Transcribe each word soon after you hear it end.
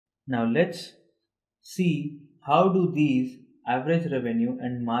Now let's see how do these average revenue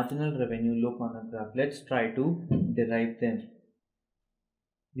and marginal revenue look on a graph. Let's try to derive them.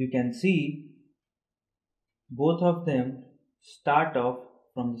 You can see both of them start off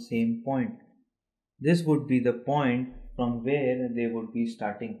from the same point. This would be the point from where they would be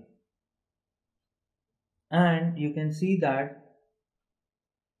starting. And you can see that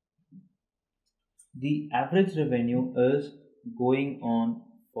the average revenue is going on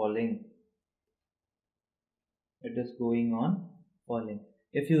falling. It is going on falling.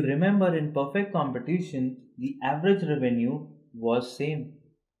 If you remember, in perfect competition, the average revenue was same.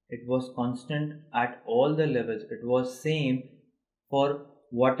 It was constant at all the levels. It was same for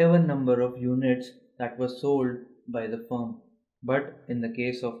whatever number of units that were sold by the firm. But in the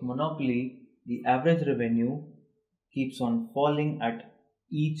case of monopoly, the average revenue keeps on falling at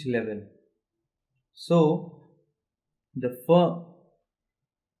each level. So the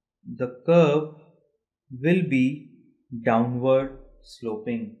curve will be downward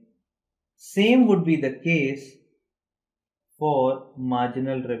sloping. Same would be the case for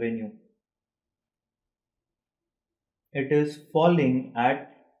marginal revenue. It is falling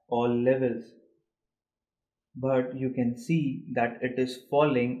at all levels, but you can see that it is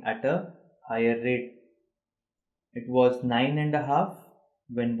falling at a higher rate. It was 9.5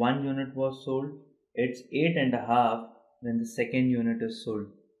 when one unit was sold. It's 8.5 when the second unit is sold.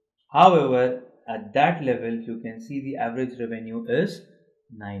 However, at that level, you can see the average revenue is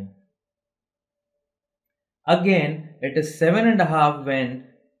 9. Again, it is 7.5 when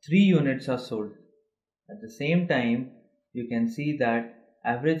 3 units are sold. At the same time, you can see that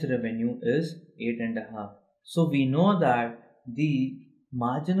average revenue is 8.5. So we know that the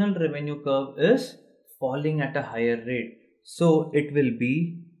marginal revenue curve is falling at a higher rate. So it will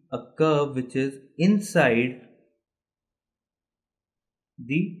be a curve which is inside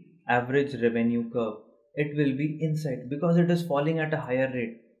the average revenue curve. It will be inside because it is falling at a higher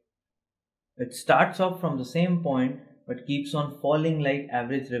rate. It starts off from the same point but keeps on falling like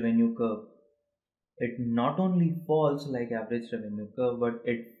average revenue curve. It not only falls like average revenue curve, but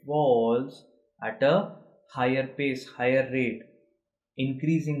it falls at a higher pace, higher rate,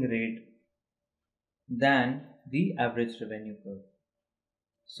 increasing rate than the average revenue curve.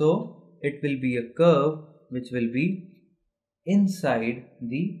 So it will be a curve which will be inside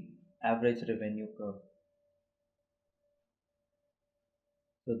the average revenue curve.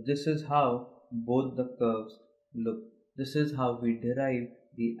 So this is how both the curves look. This is how we derive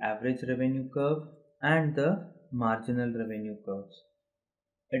the average revenue curve and the marginal revenue curves.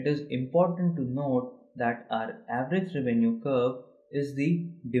 It is important to note that our average revenue curve is the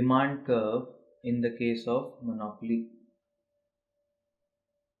demand curve in the case of monopoly,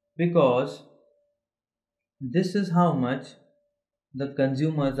 because this is how much the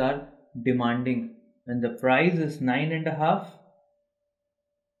consumers are demanding. When the price is 9.5,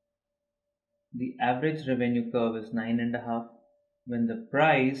 the average revenue curve is 9.5. When the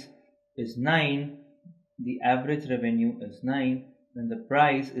price is 9, the average revenue is 9. When the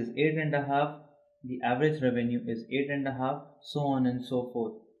price is 8.5, the average revenue is 8.5, so on and so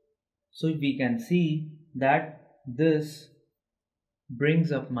forth. So we can see that this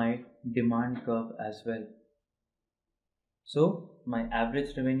brings up my demand curve as well. So my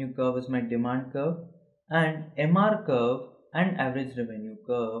average revenue curve is my demand curve, and MR curve and average revenue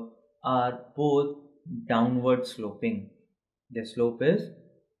curve are both downward sloping. Their slope is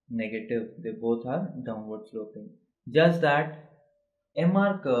negative. They both are downward sloping. Just that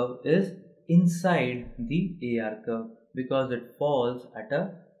MR curve is inside the AR curve because it falls at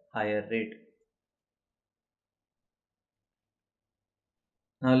a higher rate.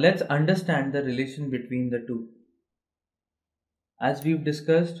 Now let's understand the relation between the two. As we've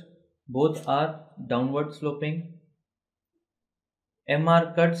discussed, both are downward sloping.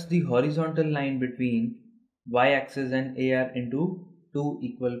 MR cuts the horizontal line between y-axis and AR into two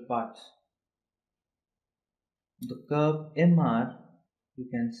equal parts. The curve MR, you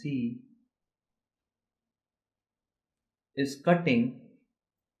can see, is cutting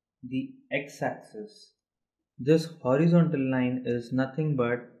the x-axis. This horizontal line is nothing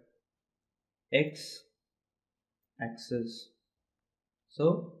but x-axis.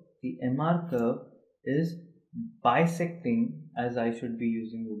 So the MR curve is bisecting, as I should be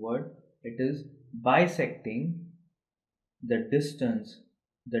using the word, it is bisecting the distance,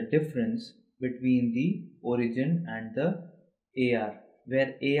 the difference between the origin and the AR,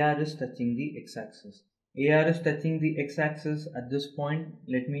 where AR is touching the x-axis. AR is touching the x-axis at this point.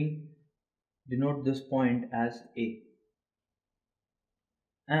 Let me denote this point as A.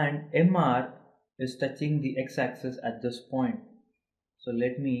 And MR is touching the x-axis at this point. So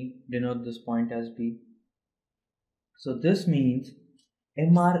let me denote this point as B. So this means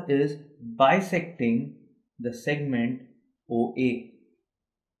MR is bisecting the segment OA.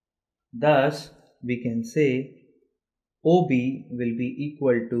 Thus, we can say OB will be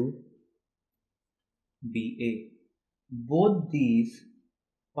equal to BA. Both these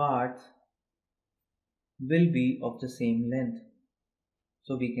parts will be of the same length.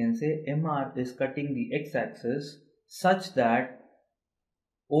 So we can say MR is cutting the x-axis such that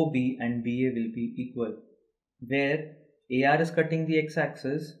OB and BA will be equal, where AR is cutting the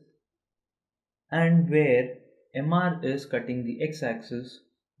x-axis and where MR is cutting the x-axis,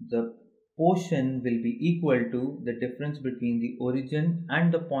 the portion will be equal to the difference between the origin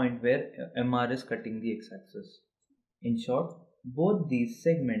and the point where MR is cutting the x-axis. In short, both these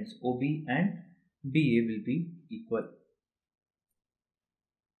segments OB and BA will be equal.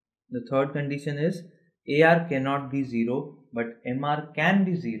 The third condition is AR cannot be 0, but MR can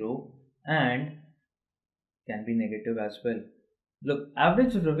be 0 and can be negative as well. Look,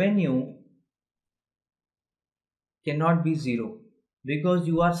 average revenue cannot be 0 because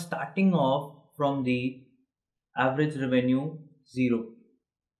you are starting off from the average revenue 0.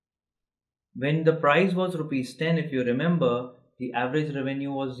 When the price was rupees 10, if you remember, the average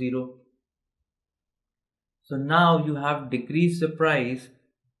revenue was 0. So now you have decreased the price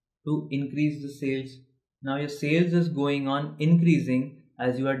to increase the sales. Now your sales is going on increasing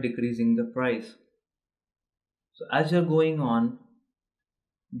as you are decreasing the price. So as you are going on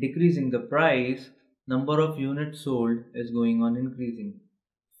decreasing the price, number of units sold is going on increasing.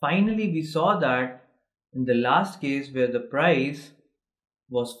 Finally, we saw that in the last case where the price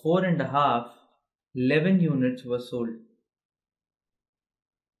was 4.5, 11 units were sold.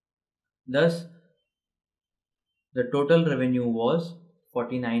 Thus, the total revenue was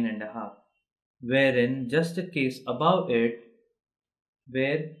 49.5. Wherein just a case above it,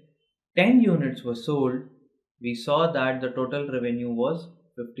 where 10 units were sold, we saw that the total revenue was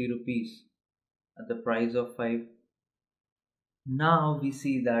 50 rupees at the price of 5. Now we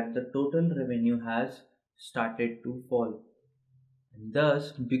see that the total revenue has started to fall. And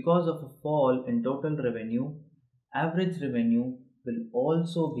thus, because of a fall in total revenue, average revenue will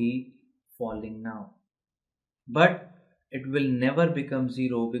also be falling now. But it will never become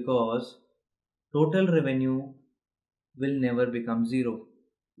 0 because total revenue will never become 0.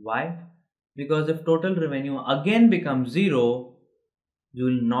 Why? Because if total revenue again becomes 0, you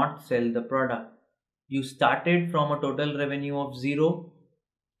will not sell the product. You started from a total revenue of 0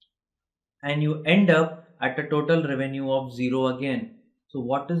 and you end up at a total revenue of 0 again. So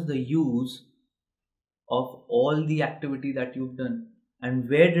what is the use of all the activity that you've done? And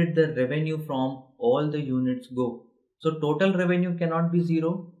where did the revenue from all the units go? So total revenue cannot be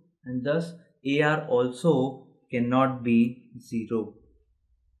 0 and thus AR also cannot be 0.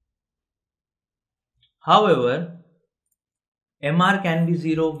 However, MR can be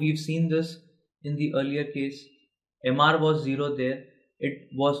 0. We've seen this in the earlier case. MR was 0 there. It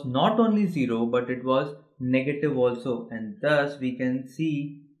was not only 0 but it was negative also, and thus we can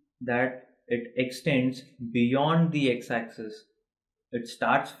see that it extends beyond the x-axis. It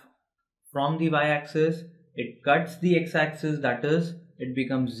starts from the y-axis, it cuts the x-axis, that is it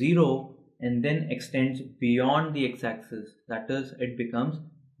becomes 0, and then extends beyond the x-axis, that is it becomes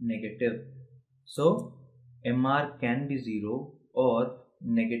negative. So MR can be 0 or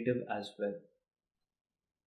negative as well.